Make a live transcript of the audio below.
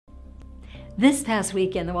This past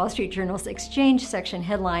weekend, the Wall Street Journal's Exchange section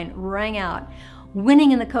headline rang out,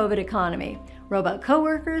 "Winning in the COVID Economy, Robot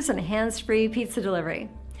Coworkers and Hands-Free Pizza Delivery."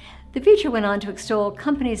 The feature went on to extol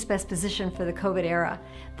companies' best position for the COVID era,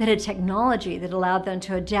 that had technology that allowed them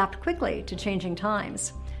to adapt quickly to changing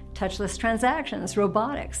times. Touchless transactions,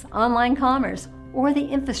 robotics, online commerce, or the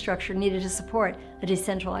infrastructure needed to support a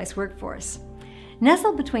decentralized workforce.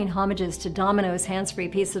 Nestled between homages to Domino's hands-free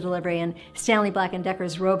pizza delivery and Stanley Black &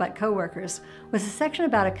 Decker's robot coworkers was a section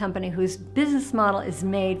about a company whose business model is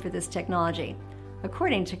made for this technology,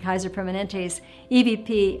 according to Kaiser Permanente's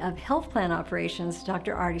EVP of Health Plan Operations,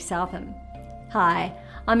 Dr. Artie Southam. Hi,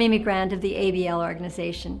 I'm Amy Grant of the ABL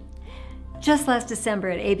organization. Just last December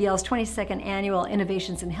at ABL's 22nd Annual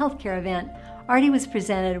Innovations in Healthcare event, Artie was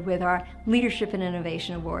presented with our Leadership and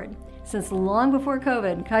Innovation Award. Since long before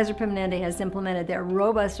COVID, Kaiser Permanente has implemented their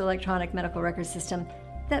robust electronic medical record system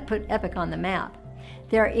that put Epic on the map.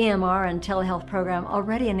 Their EMR and telehealth program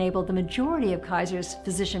already enabled the majority of Kaiser's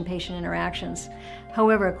physician-patient interactions.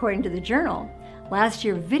 However, according to the Journal, last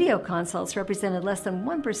year video consults represented less than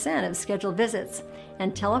 1% of scheduled visits,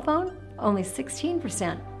 and telephone only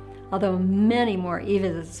 16%, although many more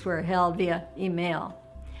e-visits were held via email.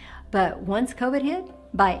 But once COVID hit,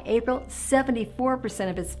 by April, 74%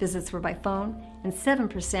 of its visits were by phone and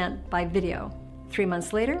 7% by video. 3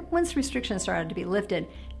 months later, once restrictions started to be lifted,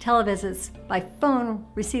 televisits by phone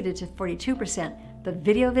receded to 42%, but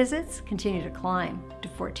video visits continued to climb to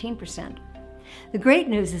 14%. The great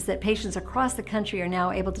news is that patients across the country are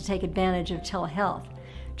now able to take advantage of telehealth.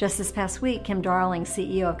 Just this past week, Kim Darling,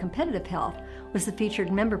 CEO of Competitive Health, was the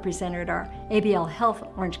featured member presenter at our ABL Health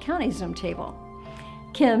Orange County Zoom table.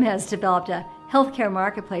 Kim has developed a healthcare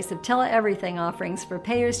marketplace of tele-everything offerings for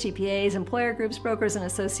payers, TPAs, employer groups, brokers, and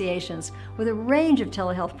associations with a range of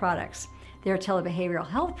telehealth products. Their telebehavioral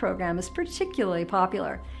health program is particularly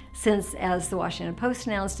popular since, as the Washington Post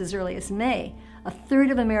announced as early as May, a third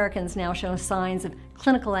of Americans now show signs of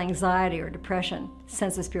clinical anxiety or depression,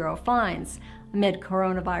 Census Bureau finds, amid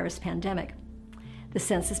coronavirus pandemic. The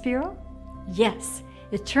Census Bureau? Yes,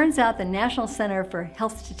 it turns out the National Center for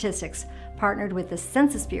Health Statistics partnered with the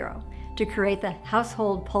Census Bureau to create the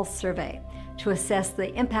Household Pulse Survey to assess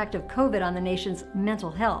the impact of COVID on the nation's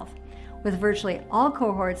mental health, with virtually all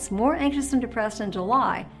cohorts more anxious and depressed in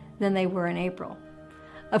July than they were in April.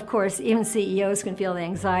 Of course, even CEOs can feel the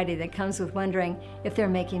anxiety that comes with wondering if they're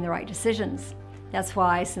making the right decisions. That's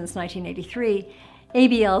why, since 1983,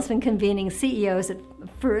 ABL has been convening CEOs at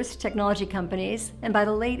first technology companies and by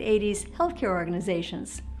the late 80s, healthcare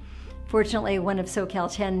organizations. Fortunately, one of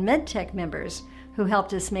SoCal 10 MedTech members who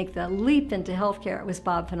helped us make the leap into healthcare was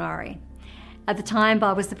Bob Fenari. At the time,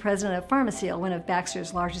 Bob was the president of Pharmaceal, one of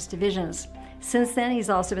Baxter's largest divisions. Since then, he's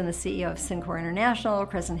also been the CEO of Syncor International,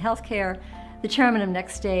 Crescent Healthcare, the chairman of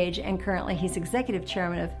NextStage, and currently he's executive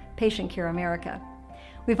chairman of Patient Care America.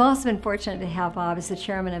 We've also been fortunate to have Bob as the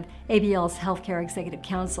chairman of ABL's Healthcare Executive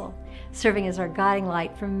Council, serving as our guiding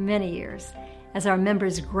light for many years, as our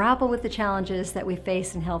members grapple with the challenges that we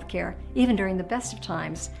face in healthcare, even during the best of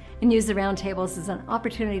times, and use the roundtables as an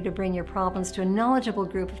opportunity to bring your problems to a knowledgeable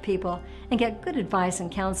group of people and get good advice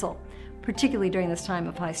and counsel, particularly during this time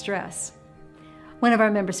of high stress. One of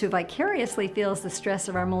our members who vicariously feels the stress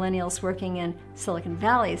of our millennials working in Silicon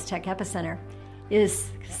Valley's tech epicenter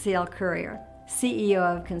is Cecile Courier, CEO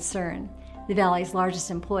of Concern, the Valley's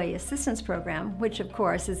largest employee assistance program, which of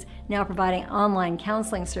course is now providing online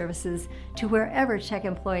counseling services to wherever tech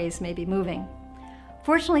employees may be moving.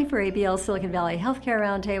 Fortunately for ABL's Silicon Valley Healthcare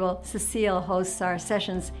Roundtable, Cecile hosts our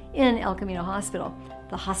sessions in El Camino Hospital,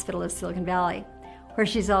 the hospital of Silicon Valley, where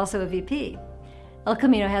she's also a VP. El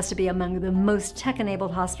Camino has to be among the most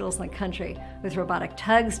tech-enabled hospitals in the country, with robotic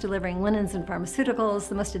tugs delivering linens and pharmaceuticals,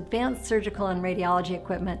 the most advanced surgical and radiology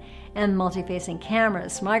equipment, and multi-facing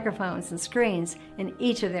cameras, microphones, and screens in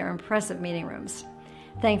each of their impressive meeting rooms.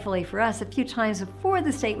 Thankfully for us, a few times before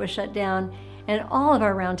the state was shut down and all of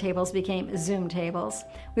our roundtables became Zoom tables,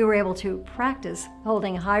 we were able to practice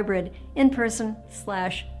holding hybrid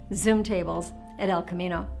in-person/Zoom tables at El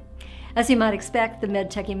Camino. As you might expect, the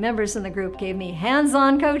MedTechie members in the group gave me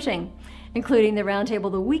hands-on coaching, including the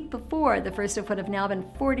roundtable the week before, the first of what have now been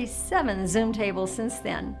 47 Zoom tables since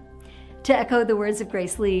then. To echo the words of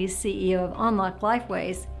Grace Lee, CEO of Unlock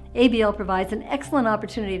Lifeways, ABL provides an excellent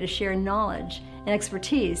opportunity to share knowledge and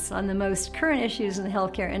expertise on the most current issues in the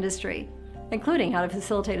healthcare industry, including how to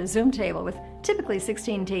facilitate a Zoom table with typically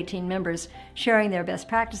 16 to 18 members sharing their best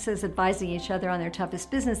practices, advising each other on their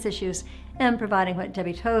toughest business issues, and providing what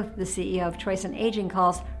Debbie Toth, the CEO of Choice and Aging,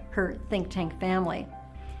 calls her think tank family.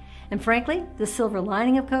 And frankly, the silver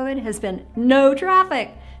lining of COVID has been no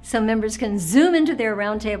traffic, so members can zoom into their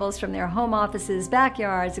roundtables from their home offices,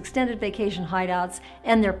 backyards, extended vacation hideouts,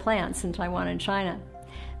 and their plants in Taiwan and China.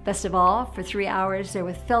 Best of all, for 3 hours, they're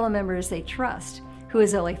with fellow members they trust, who,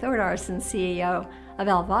 as Ole Thordarson, CEO of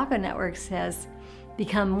Alvaco Networks, has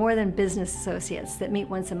become more than business associates that meet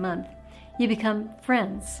once a month. You become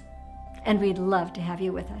friends, and we'd love to have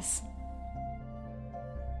you with us.